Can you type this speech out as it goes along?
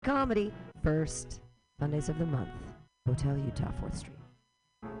Comedy, first Sundays of the month. Hotel Utah, 4th Street.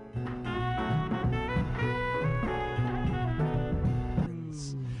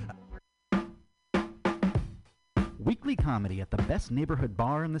 Weekly comedy at the best neighborhood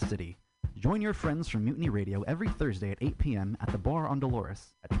bar in the city. Join your friends from Mutiny Radio every Thursday at 8 p.m. at the bar on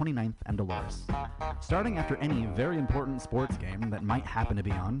Dolores at 29th and Dolores. Starting after any very important sports game that might happen to be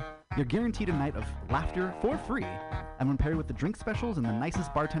on, you're guaranteed a night of laughter for free. And when paired with the drink specials and the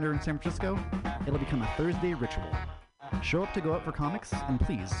nicest bartender in San Francisco, it'll become a Thursday ritual. Show up to go out for comics, and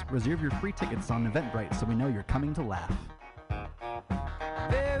please reserve your free tickets on Eventbrite so we know you're coming to laugh.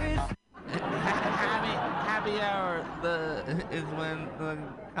 There is happy hour is when the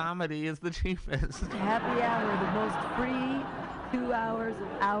comedy is the cheapest. Happy hour, the most free 2 hours of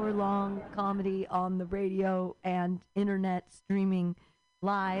hour-long comedy on the radio and internet streaming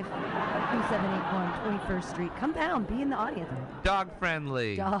live. 2781 21st Street. Come down, be in the audience. Dog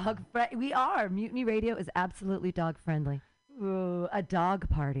friendly. We are. Mutiny Radio is absolutely dog friendly. Ooh, a dog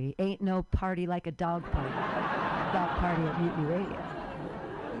party. Ain't no party like a dog party. Dog party at Mutiny Radio.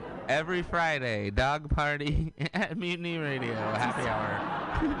 Every Friday, dog party at Mutiny Radio. Happy hour.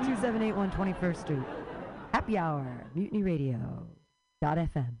 2781 21st Street. Happy hour. Mutiny Radio.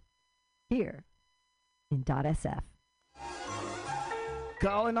 .fm. Here in .sf.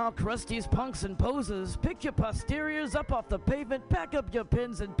 Calling all crusties, punks, and posers. Pick your posteriors up off the pavement, pack up your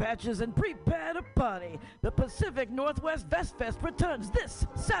pins and patches, and prepare to party. The Pacific Northwest Vest Fest returns this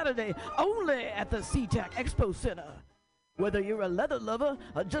Saturday only at the SeaTac Expo Center. Whether you're a leather lover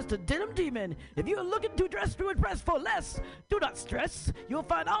or just a denim demon, if you're looking to dress to impress for less, do not stress. You'll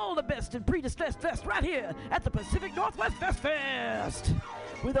find all the best in pre-distressed vests right here at the Pacific Northwest Vest Fest.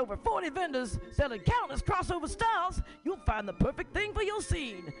 With over 40 vendors selling countless crossover styles, you'll find the perfect thing for your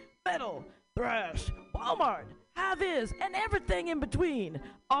scene. Metal, thrash, Walmart, high-vis, and everything in between.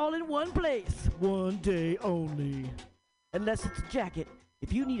 All in one place. One day only. Unless it's a jacket.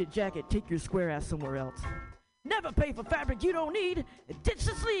 If you need a jacket, take your square ass somewhere else. Never pay for fabric you don't need, and ditch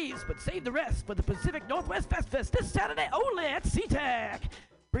the sleeves, but save the rest for the Pacific Northwest Vest Fest this Saturday only at SeaTac.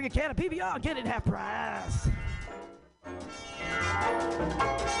 Bring a can of PBR and get it half price.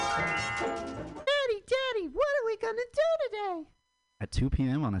 Daddy, what are we gonna do today? At 2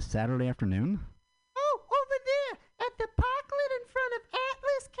 p.m. on a Saturday afternoon? Oh, over there at the parklet in front of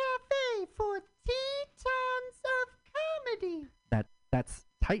Atlas Cafe for Titans of Comedy. That's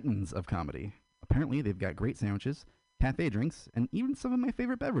Titans of Comedy. Apparently, they've got great sandwiches, cafe drinks, and even some of my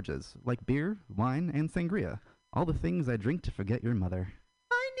favorite beverages, like beer, wine, and sangria. All the things I drink to forget your mother.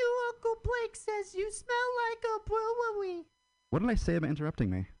 My new Uncle Blake says you smell like a brewery. What did I say about interrupting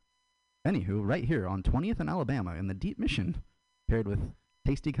me? Anywho, right here on 20th and Alabama in the Deep Mission, paired with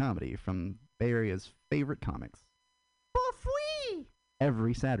tasty comedy from Bay Area's favorite comics. For free!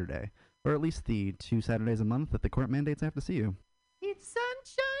 Every Saturday, or at least the 2 Saturdays a month that the court mandates I have to see you. It's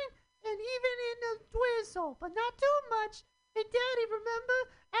sunshine and even in a drizzle, but not too much. Hey, Daddy,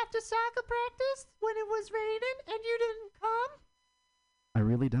 remember after soccer practice when it was raining and you didn't come? I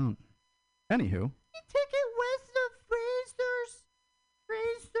really don't. Anywho. Ticket with the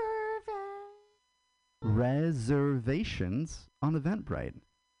reservations on Eventbrite.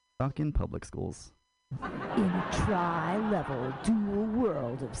 Talk in public schools. In a tri-level dual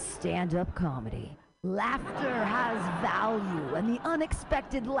world of stand-up comedy, laughter has value, and the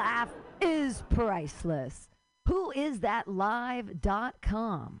unexpected laugh is priceless.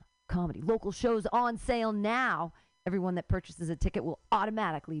 WhoIsThatLive.com. Comedy. Local shows on sale now. Everyone that purchases a ticket will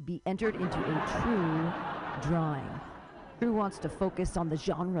automatically be entered into a true drawing. Drew wants to focus on the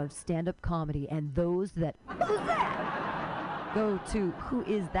genre of stand-up comedy and those that... Who's that? Go to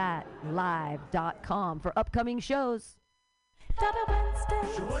WhoIsThatLive.com for upcoming shows.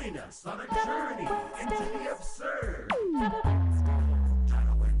 Join us on a journey into the absurd.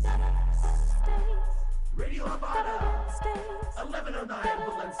 Radio Havana, 1109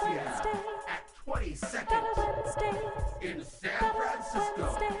 Valencia, at 22nd in San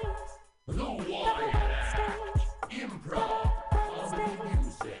Francisco. The Wyatt Act, improv, comedy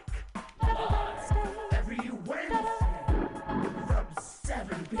music, live every Wednesday from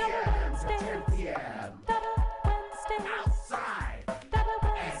 7 p.m. to 10 p.m. Outside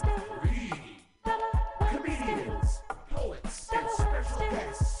and free. Comedians, poets, and special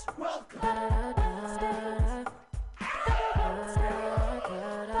guests, welcome.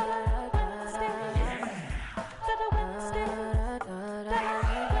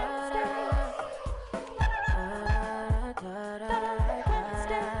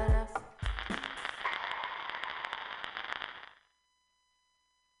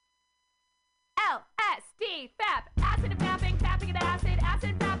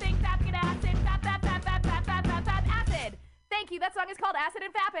 acid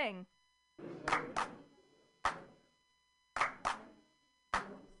and fapping.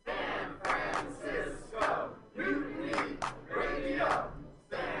 San Francisco Mutiny Radio.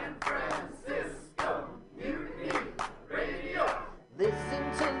 San Francisco Mutiny Radio. Listen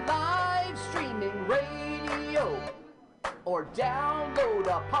to live streaming radio or download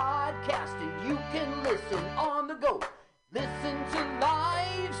a podcast and you can listen on the go. Listen to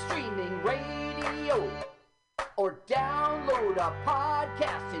live streaming radio or download a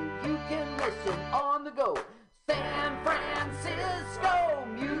podcast and you can listen on the go. San Francisco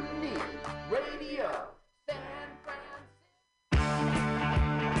Mutiny Radio. San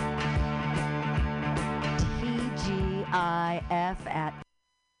TGIF at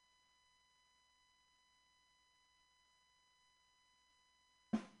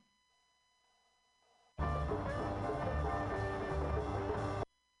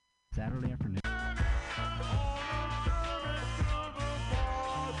Saturday afternoon.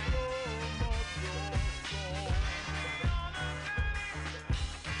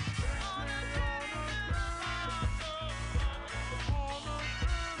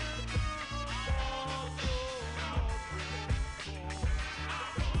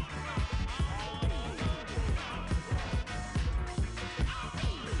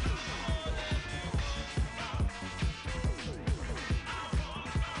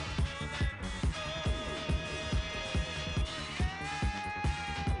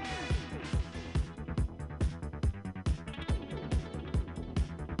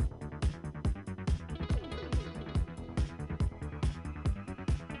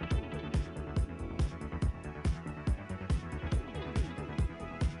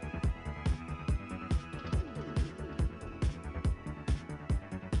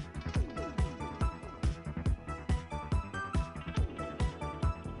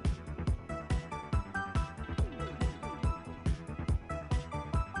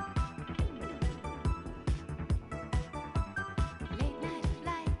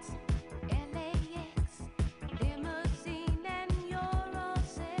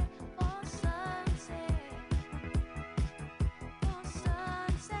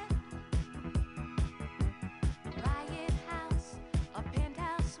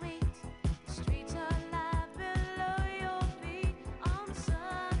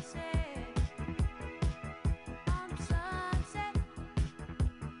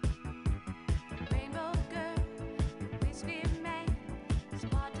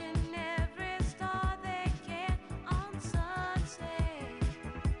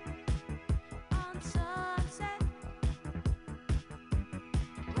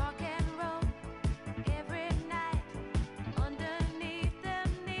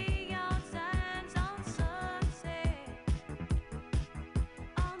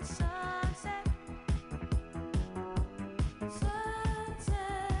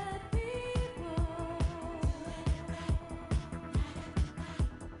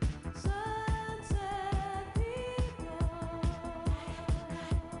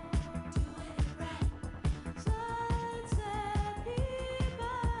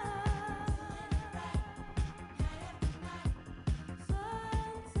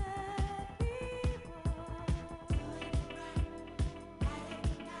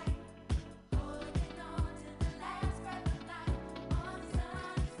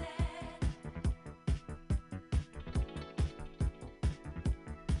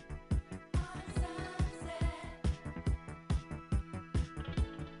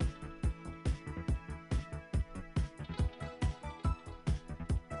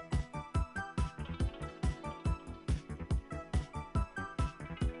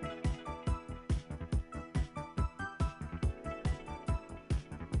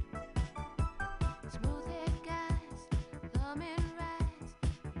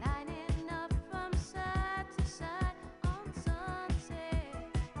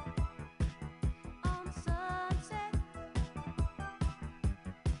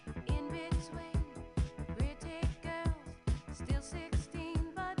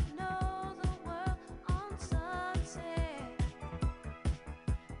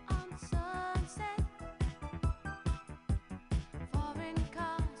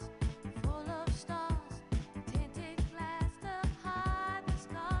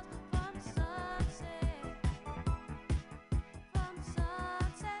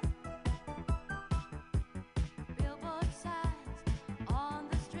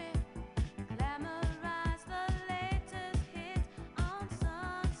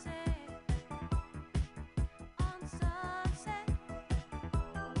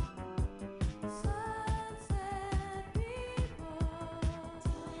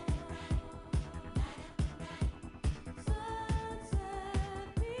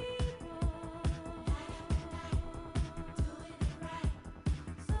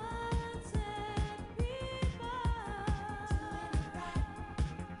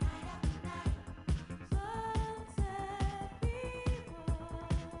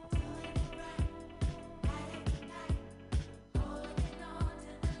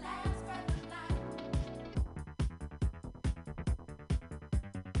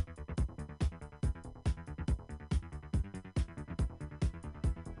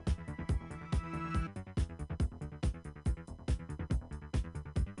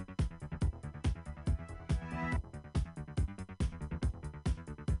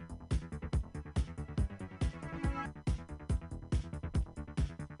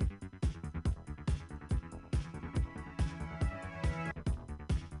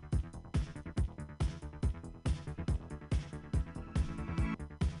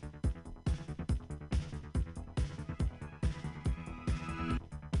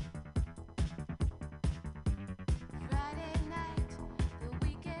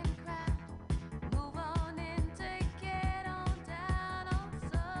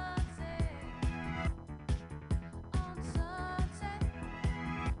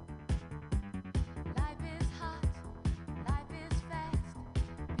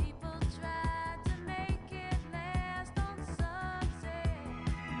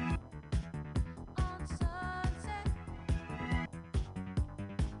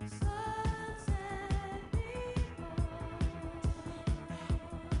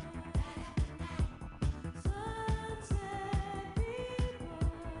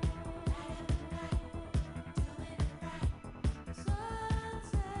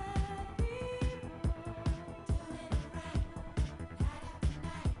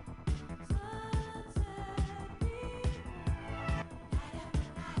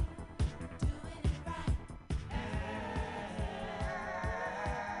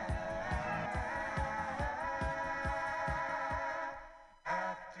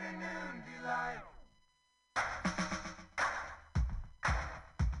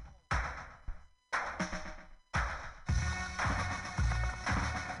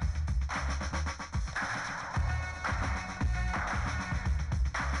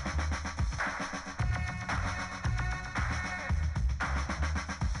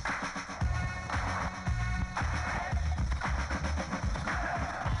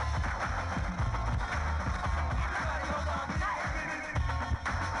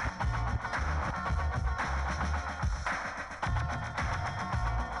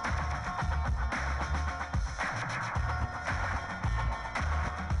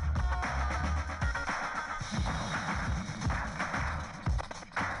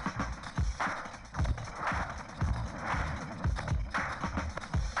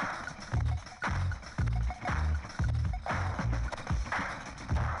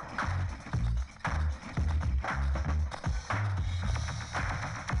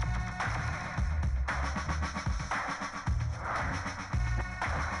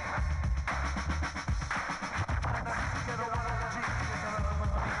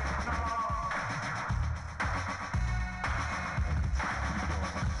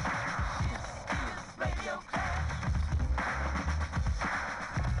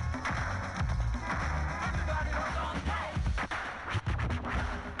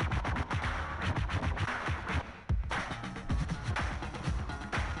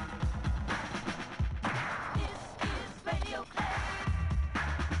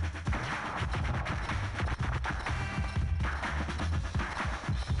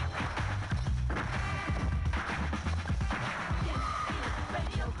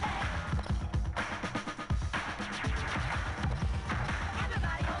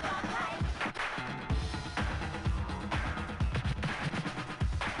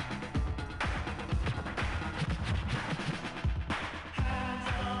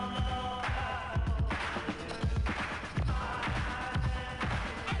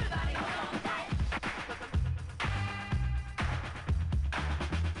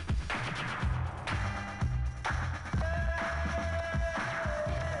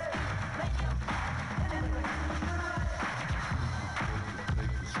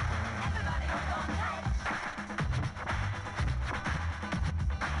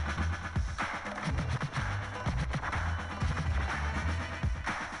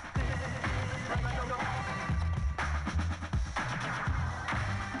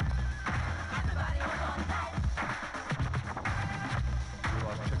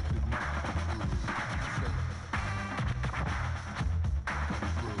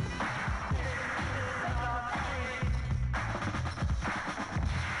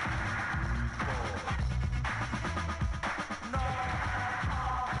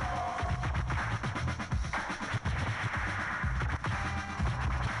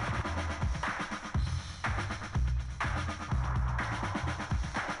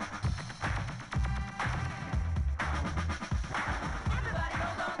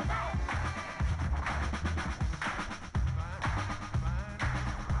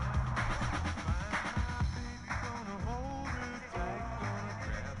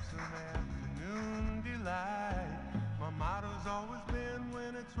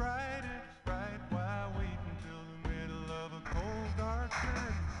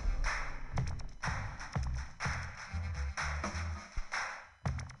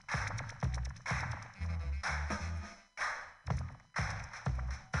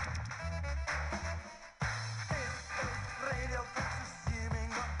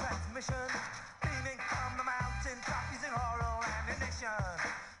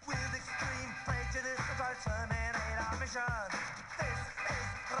 we're terminate our mission. This is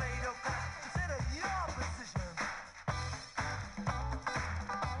Radio Crack. Consider your position.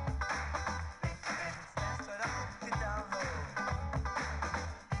 Straight up, get down low.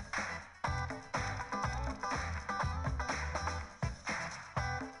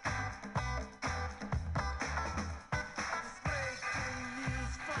 Breaking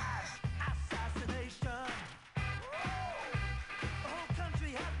news flash, assassination. The whole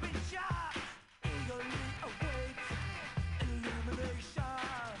country has been shot. Eagerly awaits illumination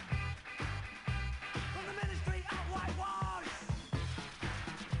from the Ministry of Whitewash.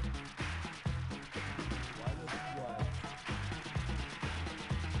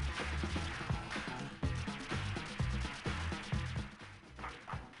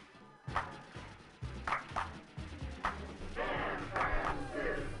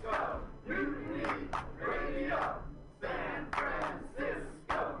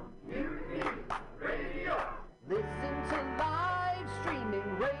 Listen to live streaming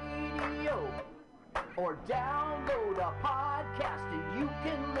radio or download a podcast and you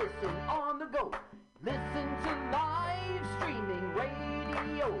can listen on the go. Listen to live streaming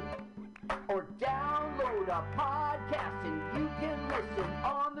radio or download a podcast and you can listen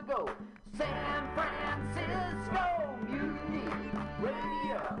on the go. San Francisco Mutiny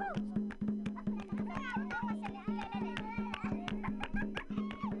Radio.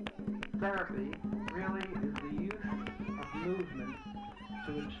 Therapy really is the use of movement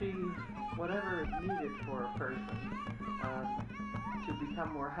to achieve whatever is needed for a person to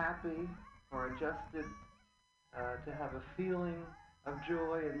become more happy or adjusted, to have a feeling of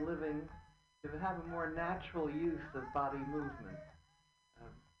joy in living, to have a more natural use of body movement.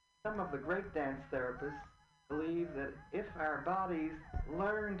 Some of the great dance therapists believe that if our bodies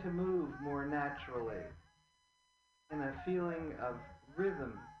learn to move more naturally in a feeling of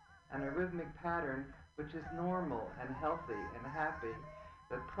rhythm and a rhythmic pattern which is normal and healthy and happy,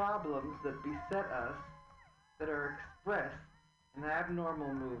 that problems that beset us that are expressed in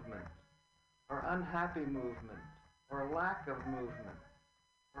abnormal movement or unhappy movement or lack of movement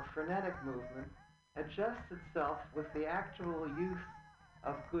or frenetic movement adjusts itself with the actual use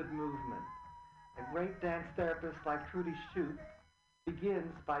of good movement. A great dance therapist like Trudy Shoup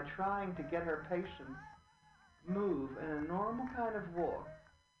begins by trying to get her patients move in a normal kind of walk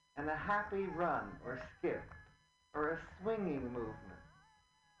and a happy run or skip or a swinging movement.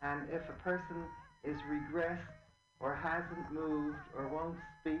 And if a person is regressed or hasn't moved or won't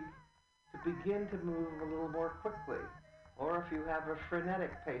speak, to begin to move a little more quickly. Or if you have a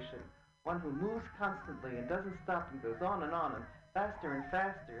frenetic patient, one who moves constantly and doesn't stop and goes on and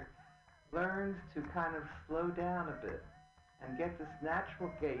faster, learns to kind of slow down a bit and get this natural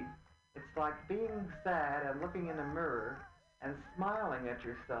gait. It's like being sad and looking in a mirror and smiling at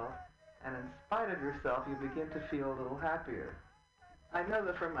yourself, and in spite of yourself, you begin to feel a little happier. I know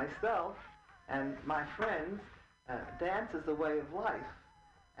that for myself and my friends, dance is a way of life,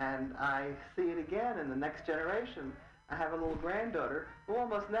 and I see it again in the next generation. I have a little granddaughter who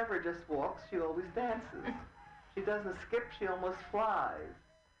almost never just walks, she always dances. She doesn't skip, she almost flies,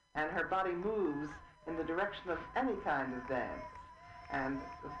 and her body moves in the direction of any kind of dance. And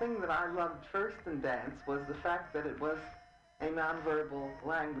the thing that I loved first in dance was the fact that it was a nonverbal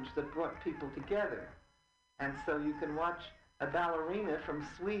language that brought people together. And so you can watch a ballerina from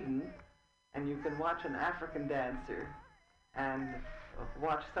Sweden, and you can watch an African dancer, and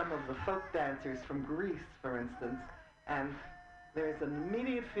watch some of the folk dancers from Greece, for instance, and there's an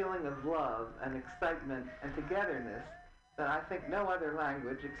immediate feeling of love and excitement and togetherness that I think no other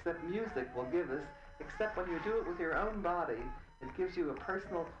language except music will give us, except when you do it with your own body, it gives you a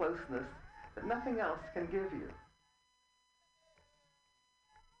personal closeness that nothing else can give you.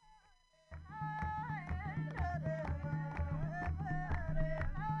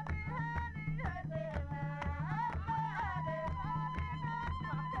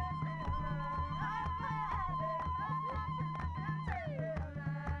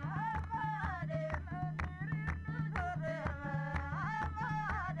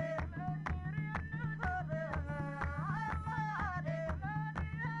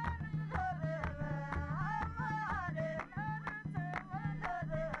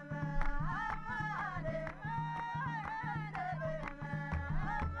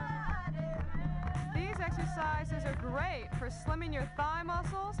 Exercises are great for slimming your thigh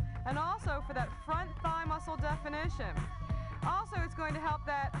muscles and also for that front thigh muscle definition. Also, it's going to help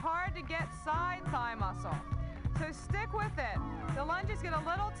that hard to get side thigh muscle. So stick with it. The lunges get a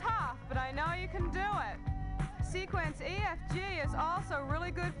little tough, but I know you can do it. Sequence EFG is also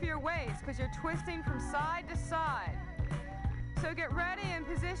really good for your waist because you're twisting from side to side. So get ready in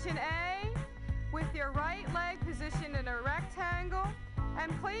position A with your right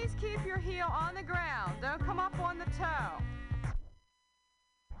And please keep your heel on the ground. Don't come up on the toe.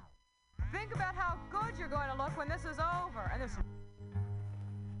 Think about how good you're going to look when this is over. And this.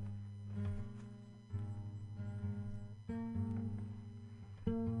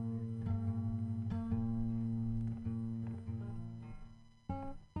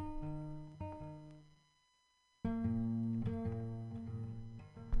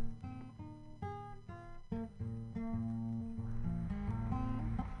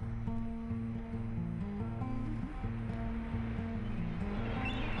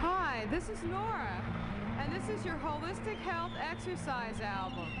 Hi, this is Nora, and this is your Holistic Health Exercise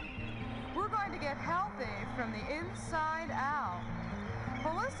album. We're going to get healthy from the inside out.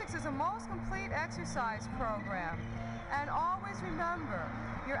 Holistics is a most complete exercise program, and always remember,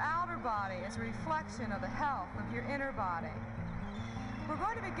 your outer body is a reflection of the health of your inner body. We're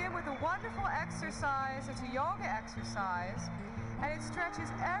going to begin with a wonderful exercise. It's a yoga exercise, and it stretches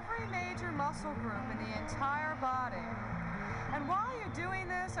every major muscle group in the entire body. And while you're doing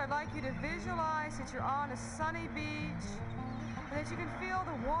this, I'd like you to visualize that you're on a sunny beach and that you can feel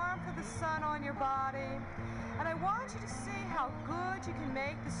the warmth of the sun on your body. And I want you to see how good you can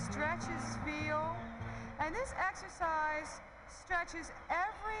make the stretches feel. And this exercise stretches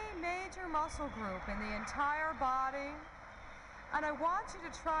every major muscle group in the entire body. And I want you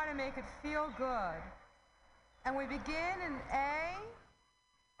to try to make it feel good. And we begin in A,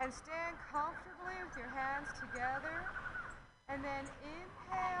 and stand comfortably with your hands together. And then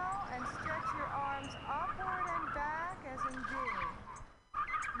inhale and stretch your arms upward and back as in D.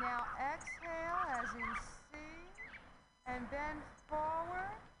 Now exhale as in C, and bend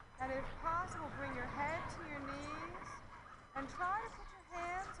forward. And if possible, bring your head to your knees and try to put your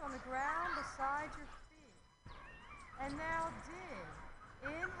hands on the ground beside your feet. And now D.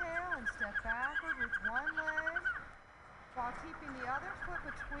 Inhale and step backward with one leg while keeping the other foot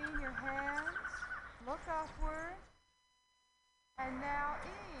between your hands. Look upward. And now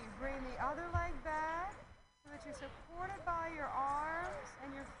E, bring the other leg back so that you're supported by your arms and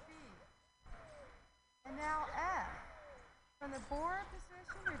your feet. And now F. From the board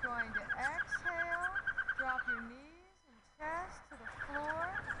position, you're going to exhale, drop your knees and chest to the floor,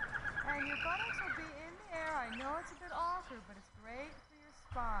 and your buttocks will be in the air. I know it's a bit awkward, but it's great for your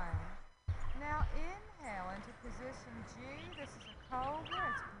spine. Now inhale into position G. This is a cobra.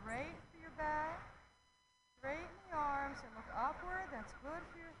 It's great for your back. Straighten the arms and look upward. That's good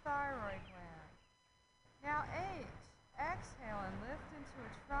for your thyroid gland. Now H. Exhale and lift into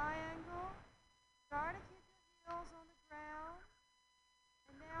a triangle. Try to keep your heels on the ground.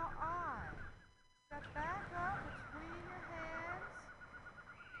 And now I. Step back up between your hands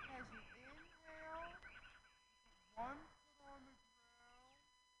as you inhale. Put one foot on the ground.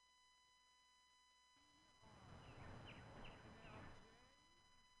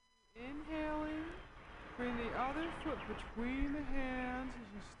 Inhaling. Bring the other foot between the hands as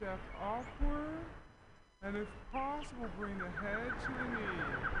you step upward, and if possible, bring the head to the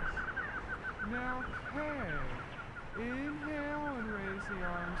knees. Now K. Inhale and raise the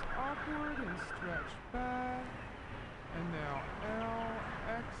arms upward and stretch back. And now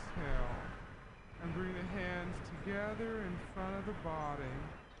L. Exhale and bring the hands together in front of the body,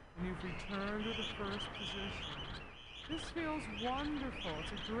 and you've returned to the first position. This feels wonderful.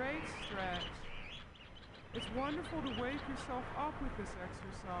 It's a great stretch. It's wonderful to wake yourself up with this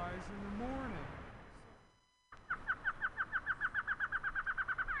exercise in the morning.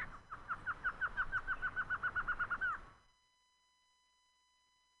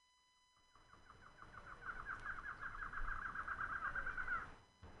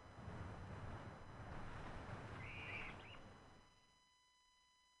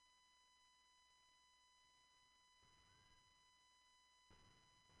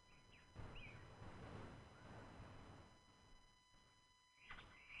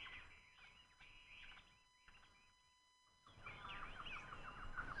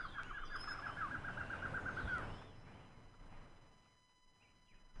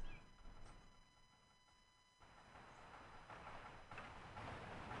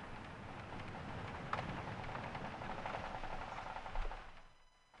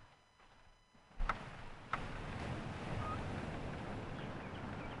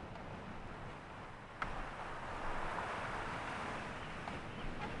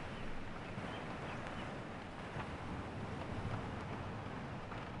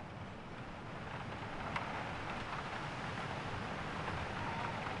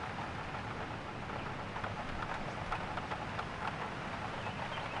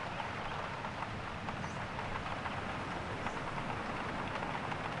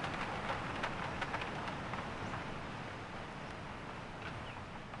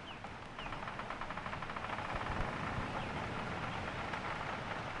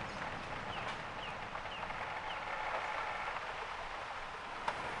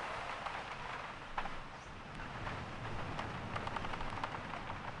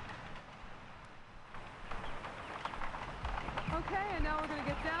 we're going to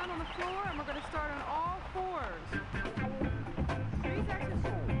get down on the floor and we're going to start on all fours. 3 sections.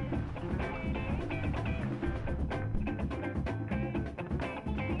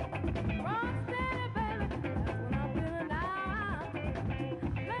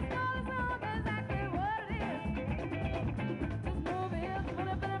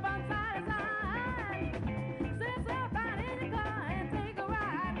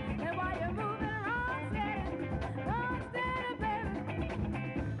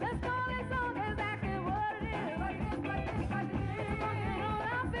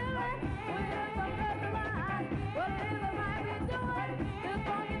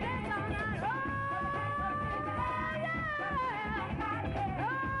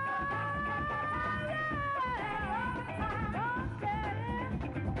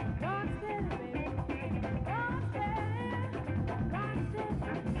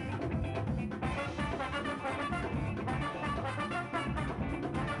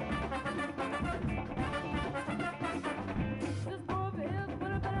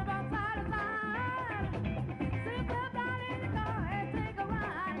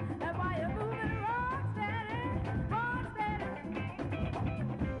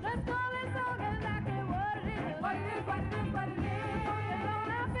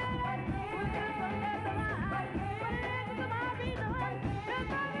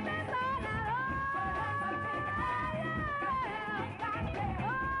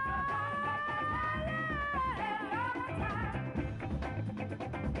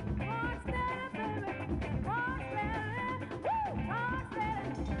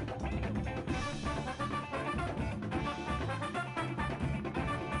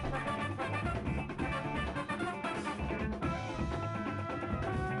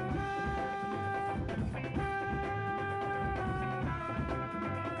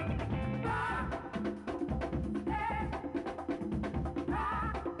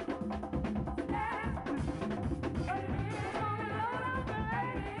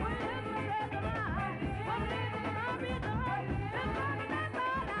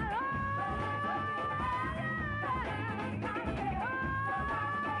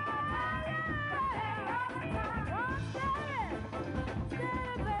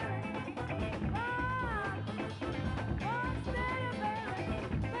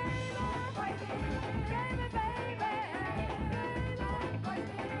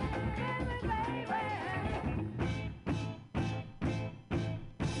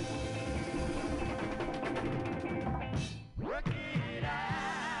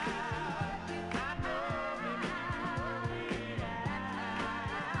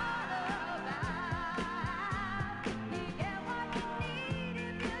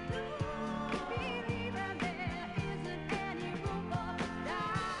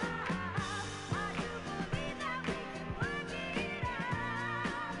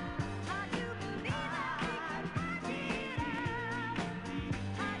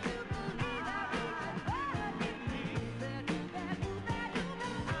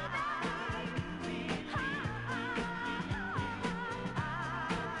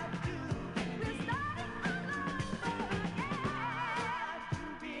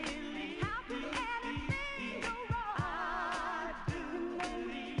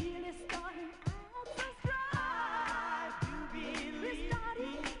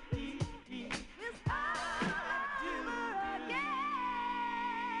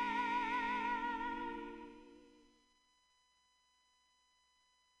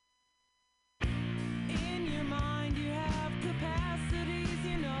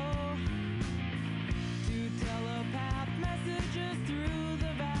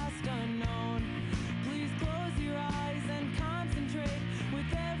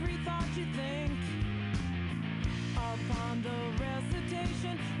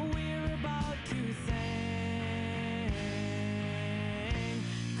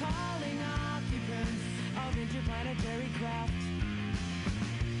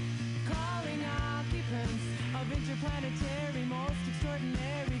 Interplanetary, most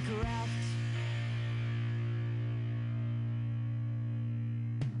extraordinary craft.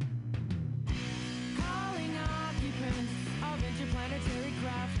 Calling occupants of interplanetary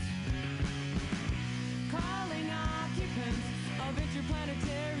craft. Calling occupants of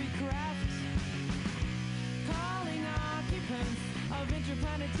interplanetary craft. Calling occupants of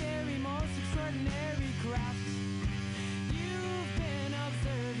interplanetary, most extraordinary craft. You've been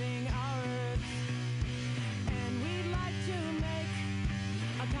observing our Earth, and we'd like to make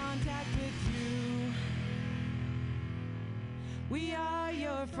a contact with you. We are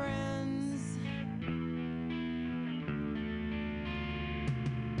your friends.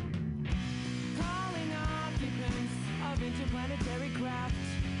 Calling occupants of of interplanetary craft.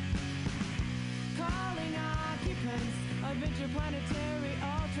 Calling occupants of interplanetary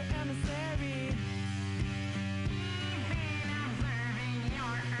ultra emissary. We've been observing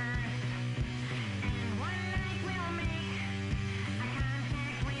your Earth, and one night we'll make a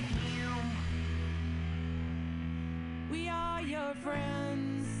contact with you. We are your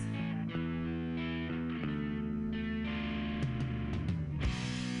friends.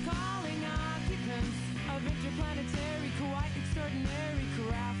 Calling occupants of interplanetary, quite extraordinary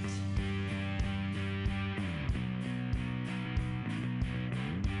craft.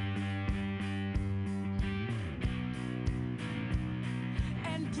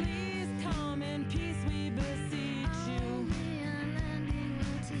 And please come in peace, we beseech you.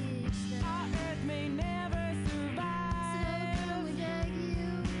 Our Earth may never survive.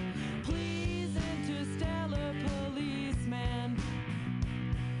 Please, interstellar policeman.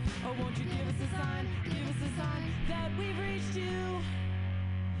 Oh, won't you give us a sign that we've reached you?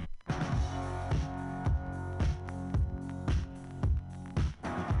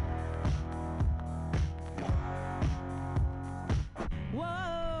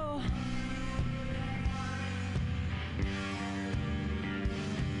 Whoa.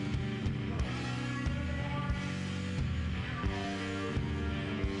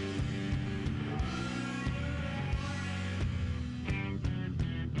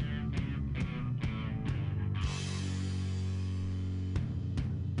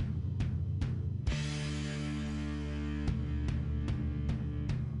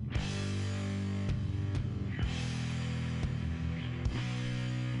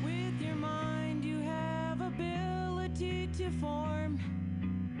 With your mind you have ability to form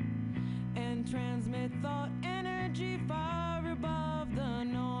and transmit thought energy far above the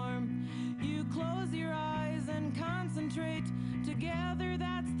norm. You close your eyes and concentrate together,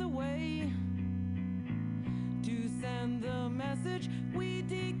 that's the way to send the message we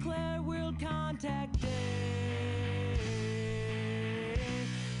declare World Contact Day.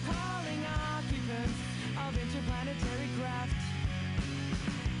 Calling occupants of interplanetary craft.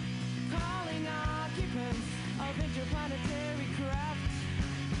 Calling occupants of interplanetary craft.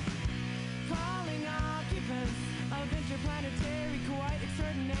 Calling occupants of interplanetary, quite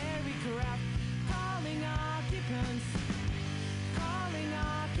extraordinary craft. Calling occupants. Calling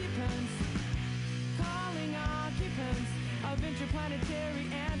occupants. Calling occupants of interplanetary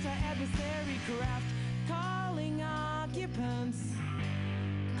anti-adversary craft. Calling occupants.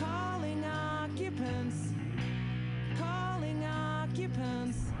 Calling occupants. Calling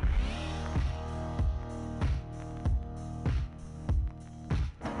occupants.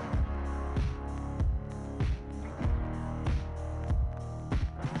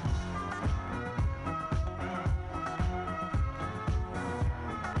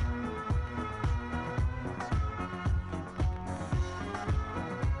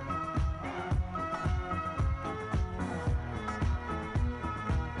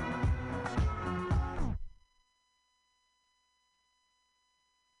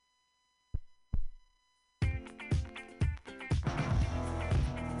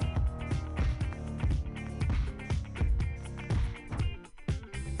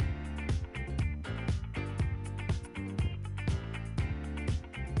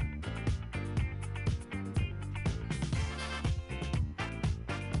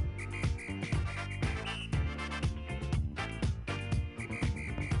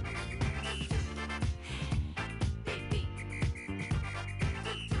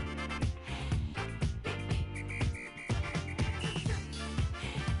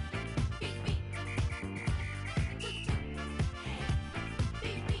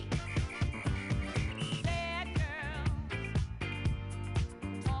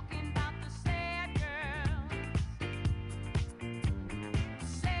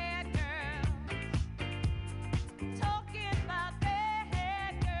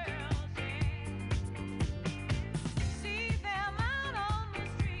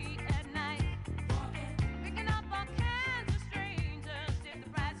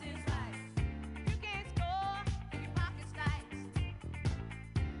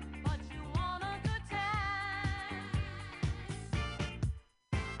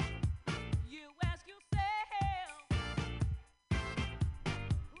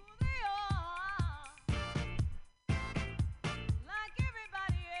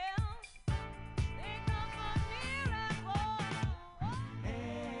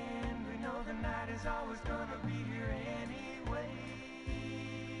 is always gonna be here anyway.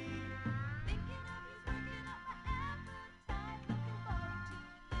 Thinking of you's waking up my appetite. Looking forward to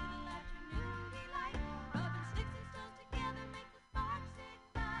a little afternoon delight. Rubbing sticks and stones together make the sparks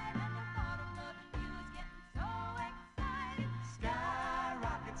ignite. And the thought of loving you is getting so exciting.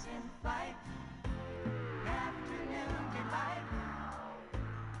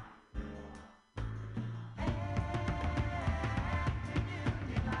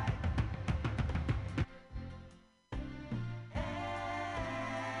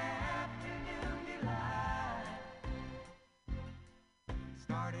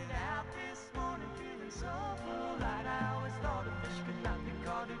 soulful light. I always thought a fish could not be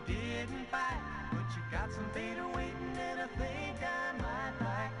caught who didn't bite. But you got some beta waiting and I think I might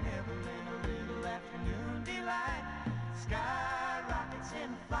like Neverland, a little afternoon delight. Sky rockets in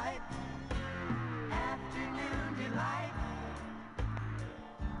flight, afternoon delight.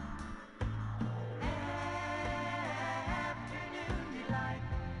 Afternoon delight.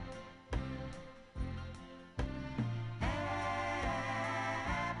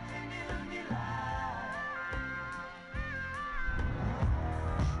 Afternoon delight.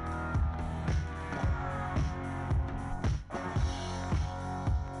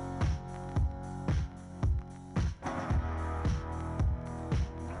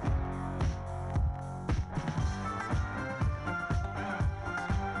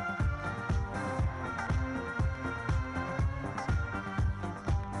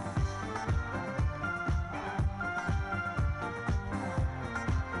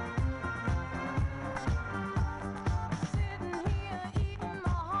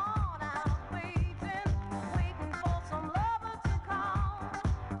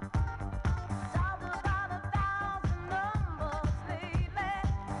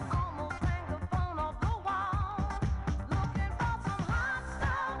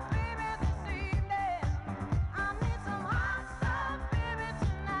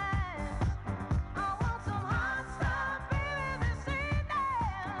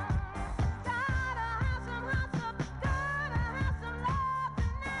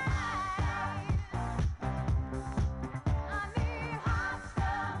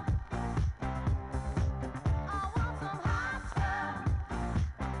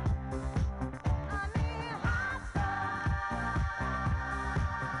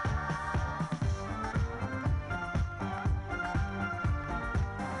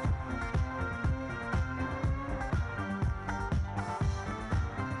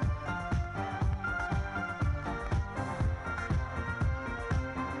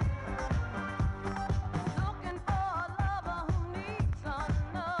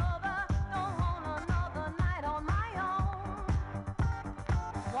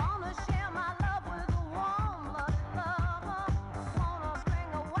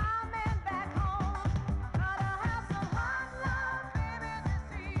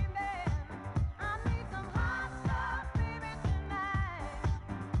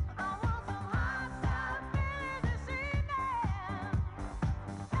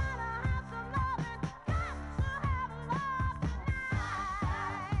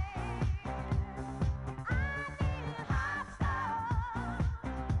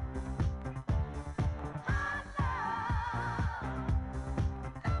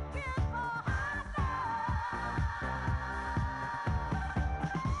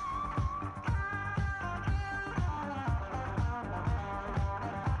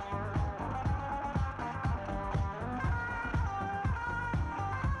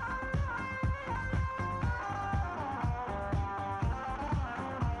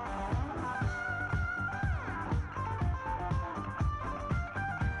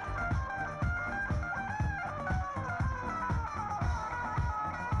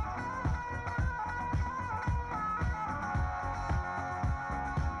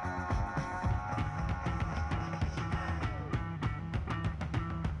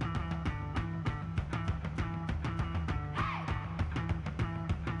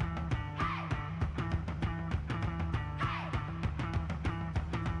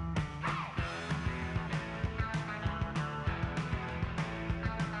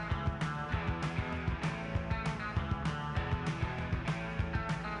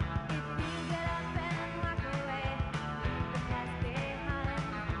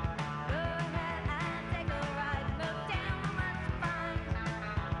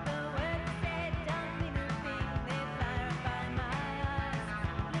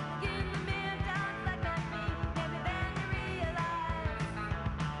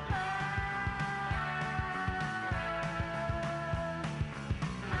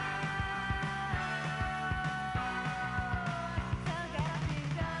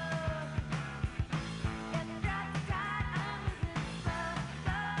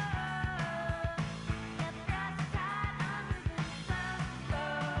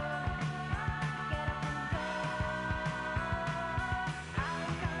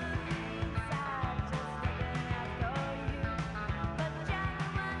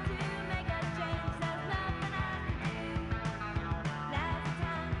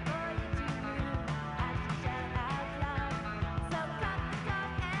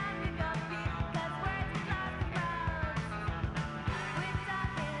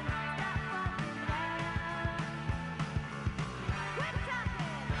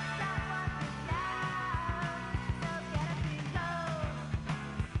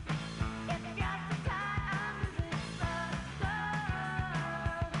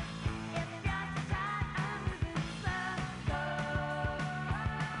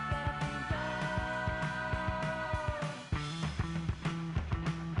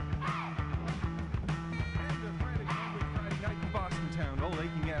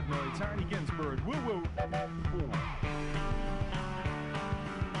 Adenoids, Harney Ginsburg, woo woo.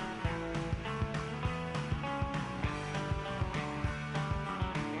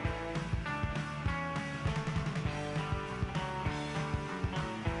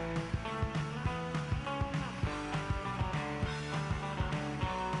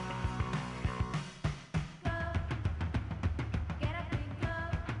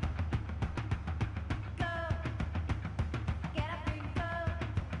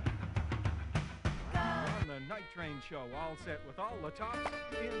 Show, all set with all the tops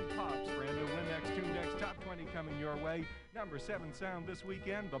in pops. Brand new Win Next, Tune Next, Top 20 coming your way. Number 7 sound this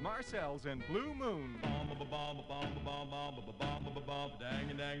weekend, the Marcells and Blue Moon. Dang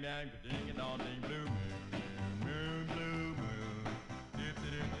dang dang, ding a dong ding, Blue Moon, Moon, Blue Moon, dip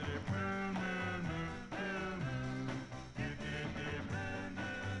dip dip dip, Moon, Moon, Moon, Blue Moon, dip dip dip, Moon,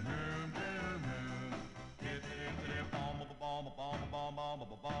 Moon, Blue Moon, dip dip dip,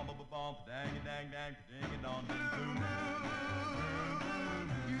 bomb, dang dang dang, ding a dong ding, Blue Moon.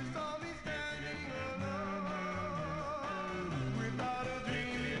 You saw me standing alone without a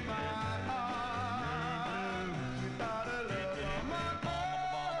dream in my heart, without a love in my heart.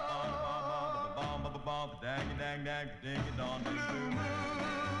 Dang dang dang, ding a dong ding, Blue Moon.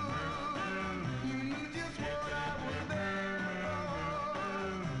 You knew just what I was there for.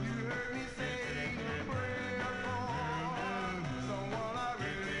 You heard me saying a prayer for someone I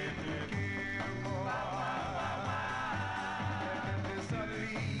really did care for. And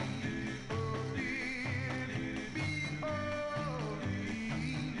suddenly, oh dear, behold me,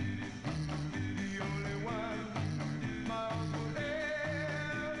 the only one my heart would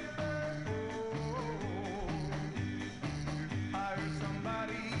ever hold. I heard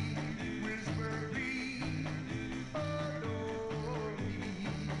somebody whisper, please adore me.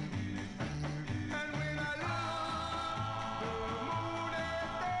 And when I looked, the moon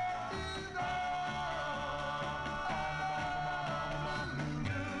and earth is now I'm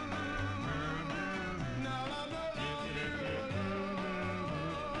no longer alone,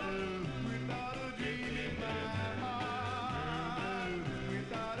 without a dream in my heart,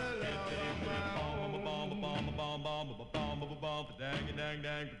 without a love of my own. Dang dang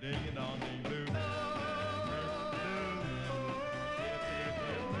dang, ding a dong ding, blue.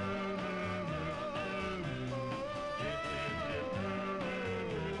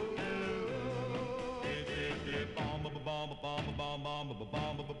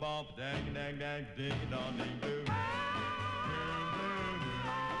 Dang dang dang, ding a dong ding, blue.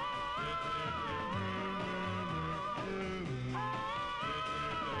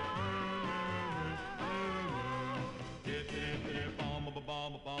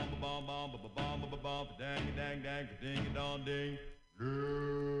 Dang dang dang, ding a dong ding,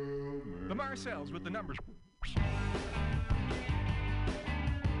 blue. The Marcells with the numbers.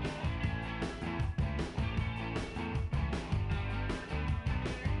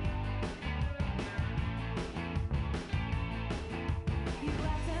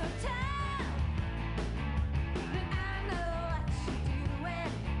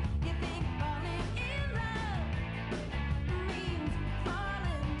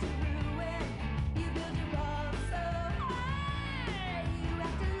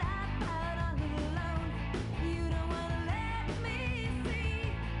 You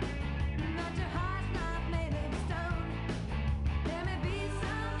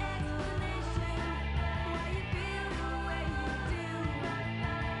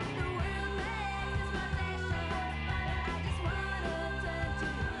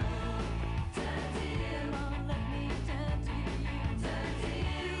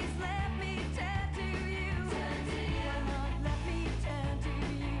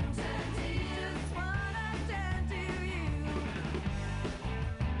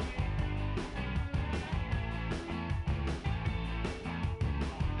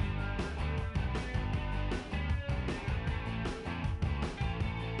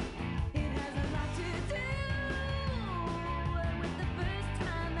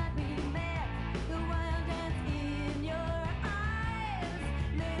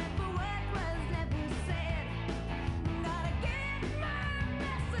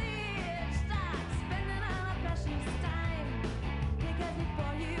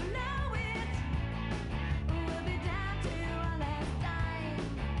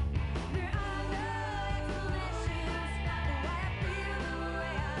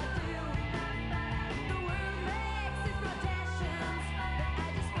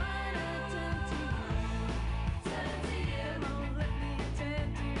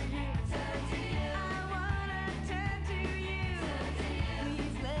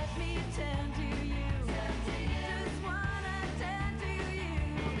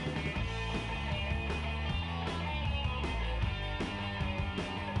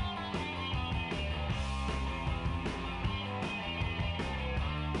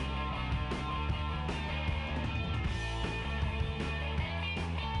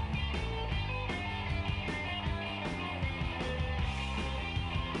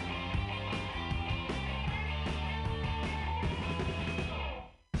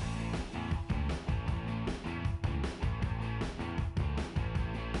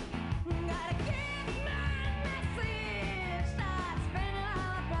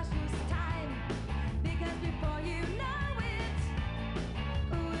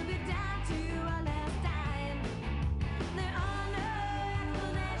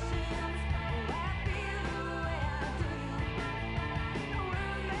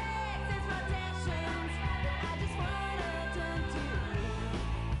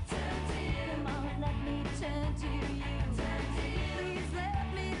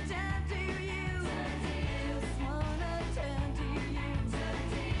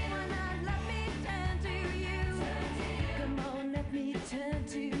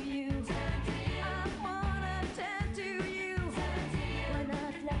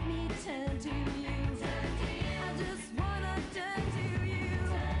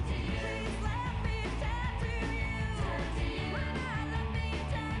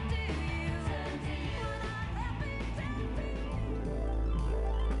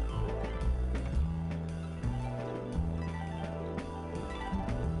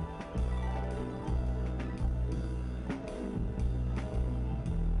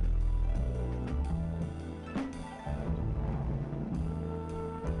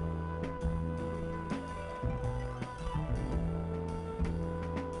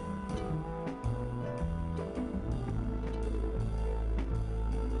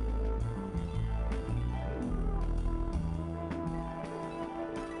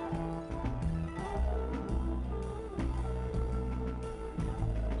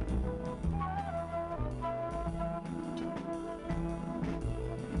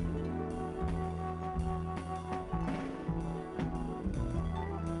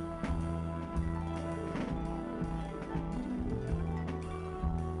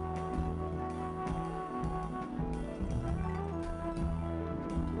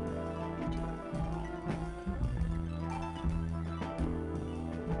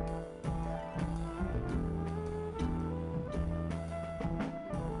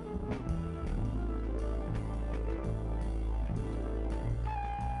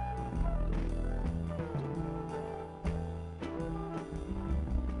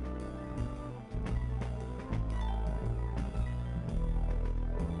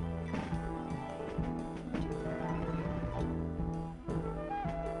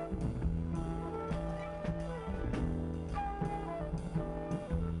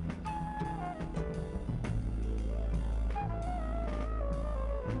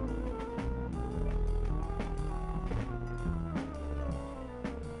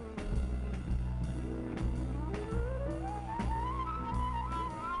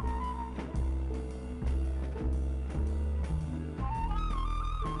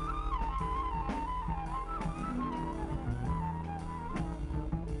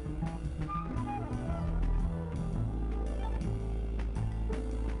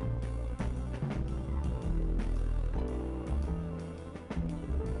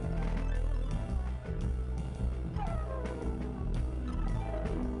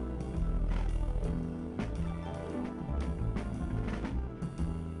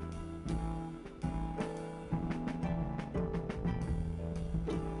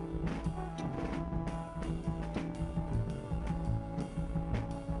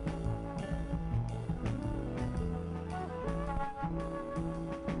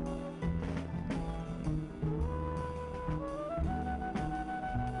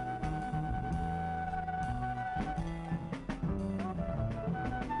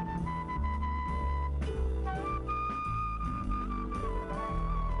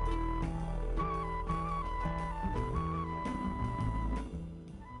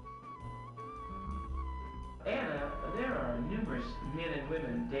numerous men and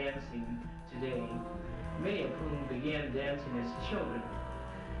women dancing today, many of whom began dancing as children.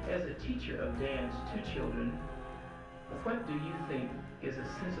 As a teacher of dance to children, what do you think is a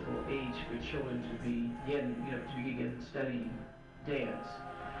sensible age for children to begin studying dance?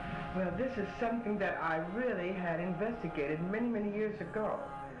 Well, this is something that I really had investigated many, many years ago.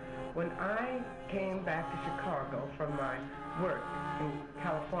 When I came back to Chicago from my work in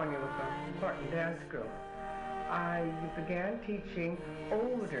California with the Horton Dance Group, I began teaching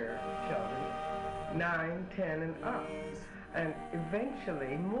older children, 9, 10, and up. And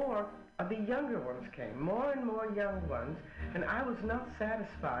eventually more of the younger ones came, more and more young ones, and I was not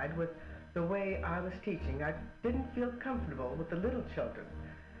satisfied with the way I was teaching. I didn't feel comfortable with the little children.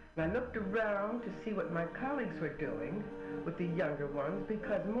 And I looked around to see what my colleagues were doing with the younger ones,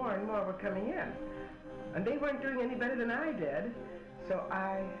 because more and more were coming in. And they weren't doing any better than I did, so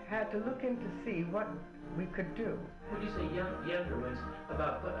I had to look in to see what we could do. When you say younger ones,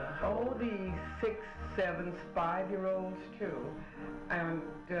 about oh, the 6, 7, 5-year-olds too. And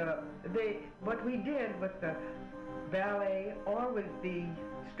what we did with the ballet or with the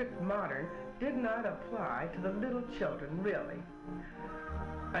strict modern did not apply to the little children, really.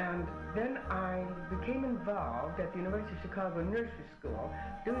 And then I became involved at the University of Chicago Nursery School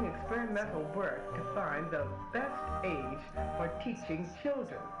doing experimental work to find the best age for teaching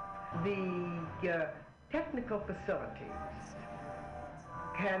children. The technical facilities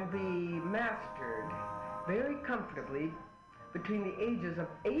can be mastered very comfortably between the ages of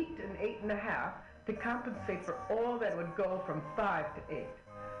 8 and 8.5 to compensate for all that would go from 5 to 8.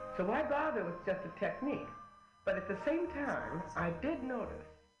 So why bother with just a technique? But at the same time, I did notice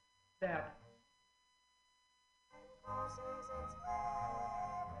that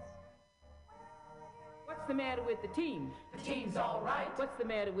what's the matter with the team? The team's all right. What's the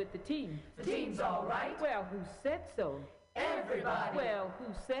matter with the team? The team's all right. Well, who said so? Everybody. Well,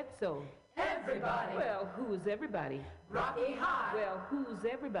 who said so? Everybody. Well, who's everybody? Rocky High. Well, who's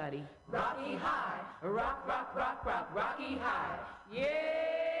everybody? Rocky High. Rock, rock, rock, rock, Rocky High.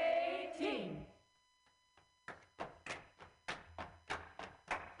 Yay, team.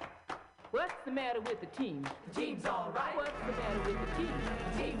 What's the matter with the team? The team's all right. What's the matter with the team?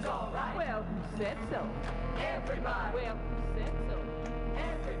 The team's all right. Well, who said so? Everybody. Well, who said so?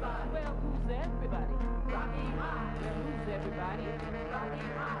 Everybody. Well, who's everybody? Rocky High. Well, who's everybody?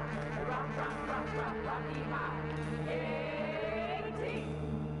 Rocky High. Rock, rock, rock, rock, Rocky High. Yay, team.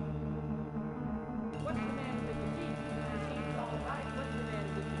 What's the matter with the team? The team's all right. What's the matter with the team?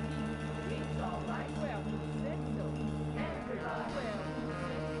 The team's all right. Well, who said so? Everybody. Well, who said so?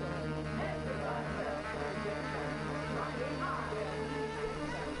 Everybody. Rocky High. Rocky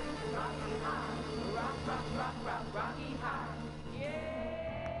High. Rock, rock, rock, rock, Rocky High. Yay, team.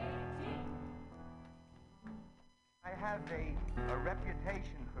 I have a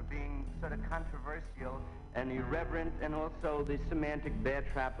reputation for being sort of controversial and irreverent, and also the semantic bear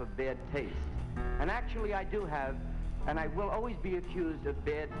trap of bad taste. And actually I do have, and I will always be accused of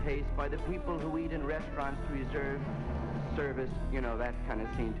bad taste by the people who eat in restaurants to reserve service, you know, that kind of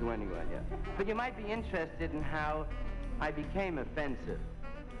scene to anyone, yeah. But you might be interested in how I became offensive.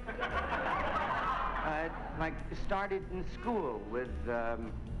 Like, started in school with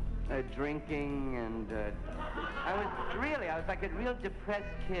drinking, and I was like a real depressed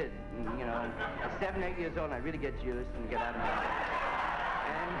kid, and, you know, at 7, 8 years old, and I really get juiced and get out of my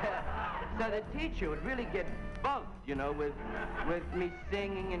and so the teacher would really get bugged, you know, with me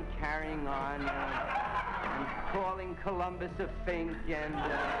singing and carrying on, and calling Columbus a fink, and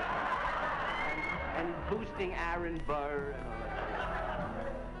boosting Aaron Burr, and all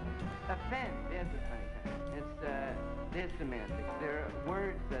that. Offend, there's the funny thing. It's, there's semantics. There are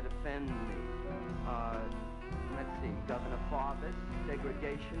words that offend me. Let's see, Governor Farvis,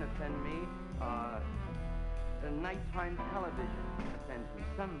 segregation offend me. The nighttime television offends me.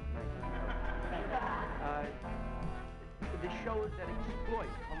 Some nighttime television. The shows that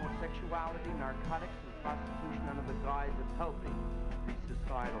exploit homosexuality, narcotics, and prostitution under the guise of helping the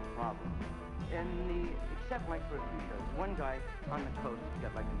societal problem. Except like for a few shows. One guy on the coast has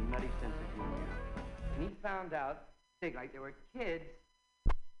got like a nutty sense of humor. And he found out, like there were kids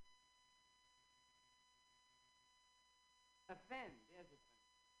offend.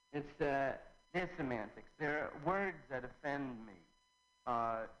 It's there's semantics. There are words that offend me.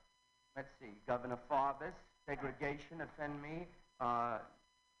 Let's see, Governor Farvis, segregation offend me. The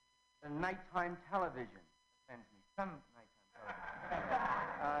nighttime television offends me. Some nighttime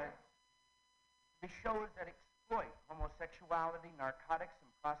television. The shows that exploit homosexuality, narcotics, and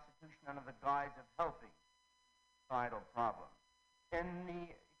prostitution under the guise of helping societal problems.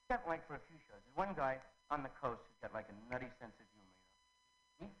 except like for a few shows. There's one guy on the coast who's got like a nutty sense of humor.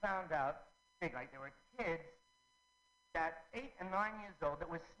 He found out, like there were kids at 8 and 9 years old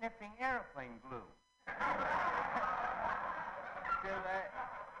that were sniffing airplane glue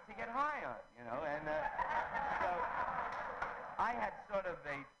to get high on, and so I had sort of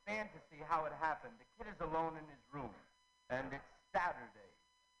a fantasy how it happened. The kid is alone in his room, and it's Saturday.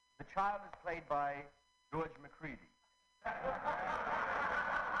 The child is played by George McCready.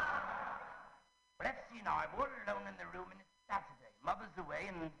 Let's see now, I'm all alone in the room, and it's Saturday. Mother's away,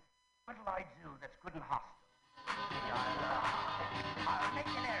 and what'll I do that's good and hostile? I'll make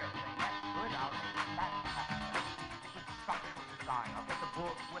an airplane. That's good. I'll make a good structural design. I'll get the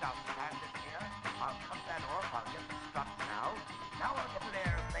board wood out and stand it here. I'll cut that off. I'll get the struts now. Now I'll get an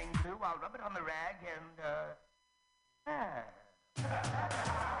airplane glue. I'll rub it on the rag and,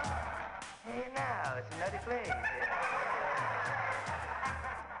 Hey, now, it's another place.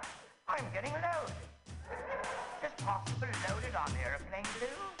 I'm getting loaded. Just possible loaded on airplane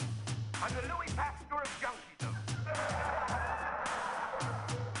glue? I'm the Louis Pasteur of junkiedom.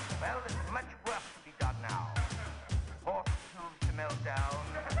 Well, there's much work to be done now. Horse tubes to melt down.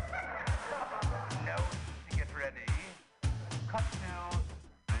 Nose to get ready. Cut to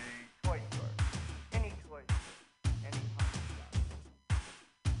the toy store. Any toy store. Any toy store.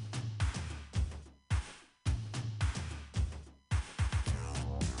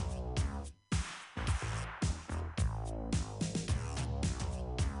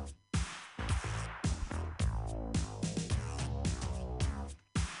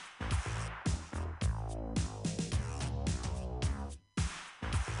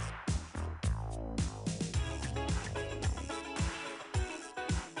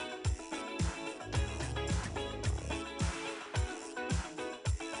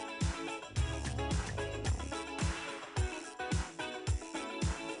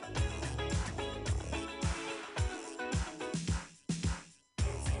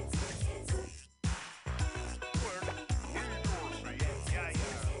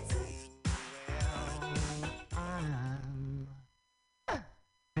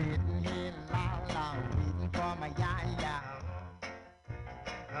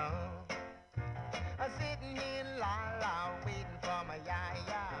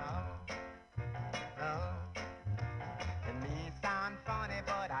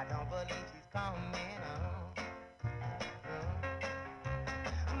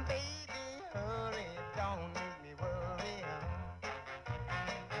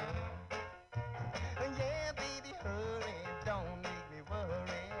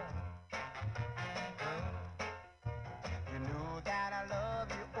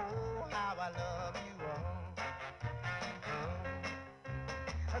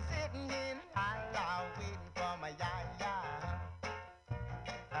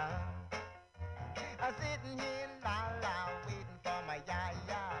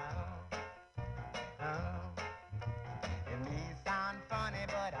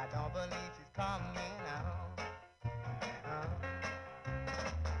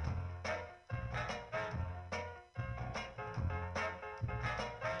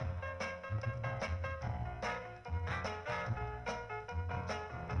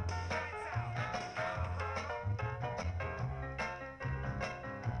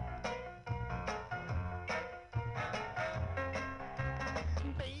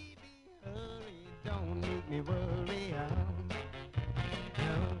 Me worry,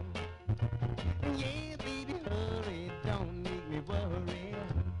 yeah, baby, hurry, don't make me worry.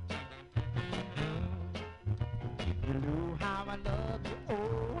 You know how I love you,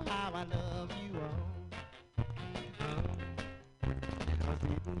 oh, how I love you, I'm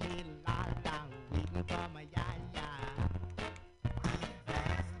sitting here lying down, waiting for my ya-ya.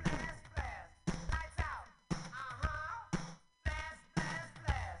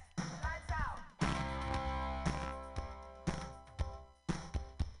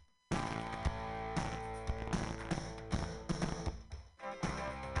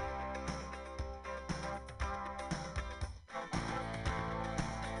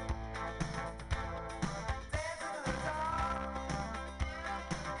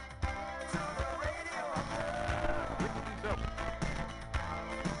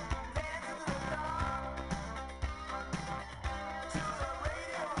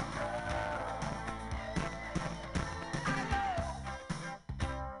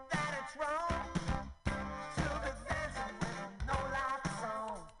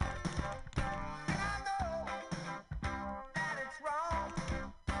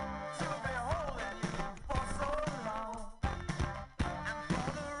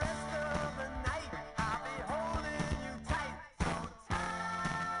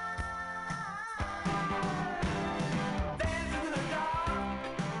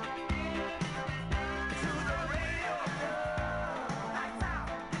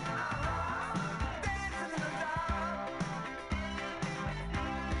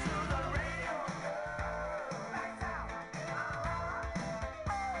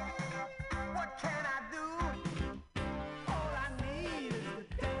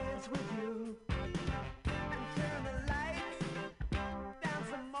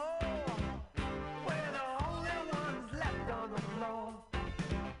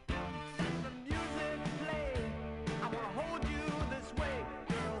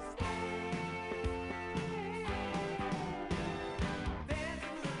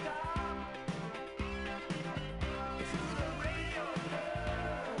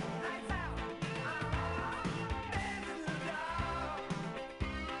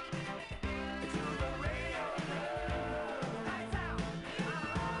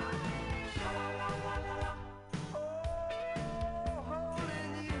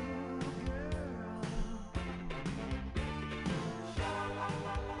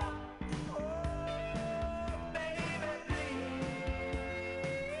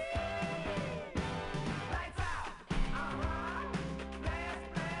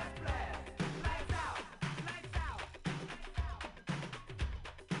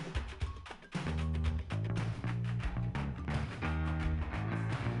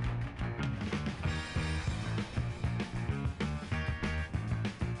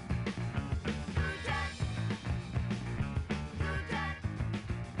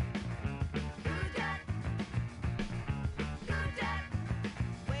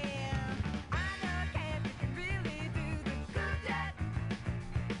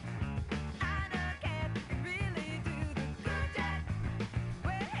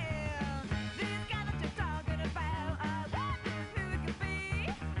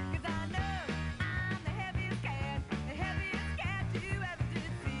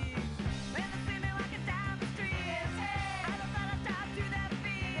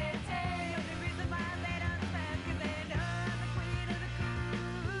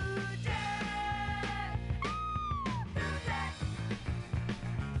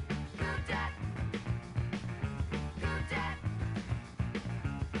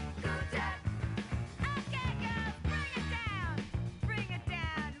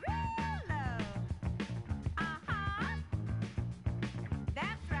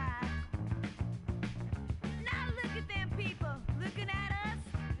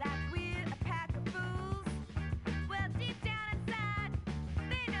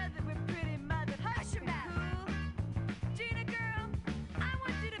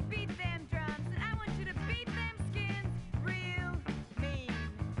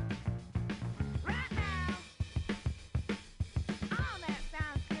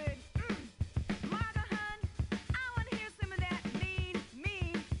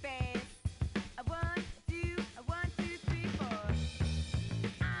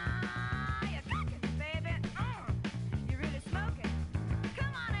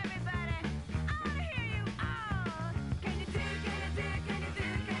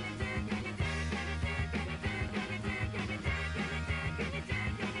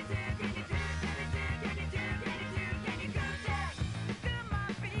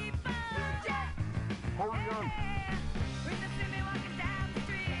 Hurry on.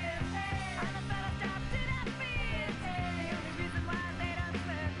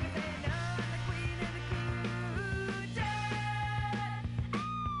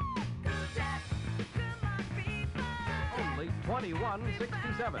 Only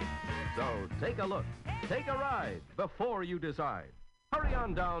 $21.67. So take a look, take a ride before you decide. Hurry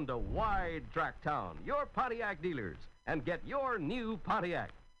on down to Wide Track Town, your Pontiac dealers, and get your new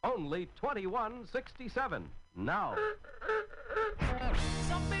Pontiac. Only $21.67. Now.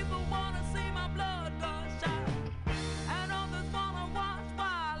 Some people want to see my blood gush out, and others want to watch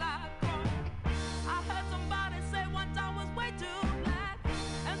while I cry. I heard somebody say once I was way too black,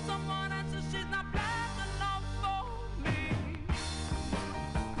 and someone answered she's not black enough for me.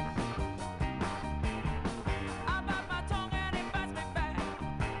 I bite my tongue and it bites me back.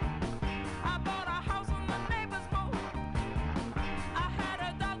 I bought a house on the neighbor's road. I had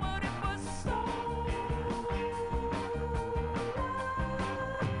a dog, but it was so.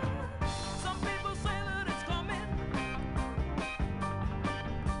 Some people say that it's coming,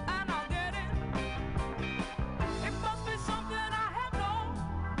 and I'll get it. It must be something I have no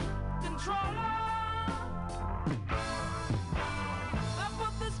control of. I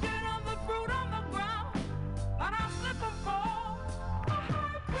put the skin of the fruit on the ground, and I slip and fall.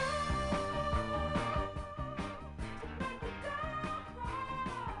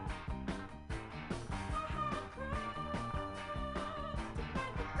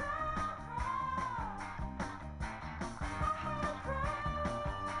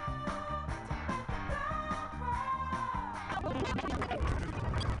 I have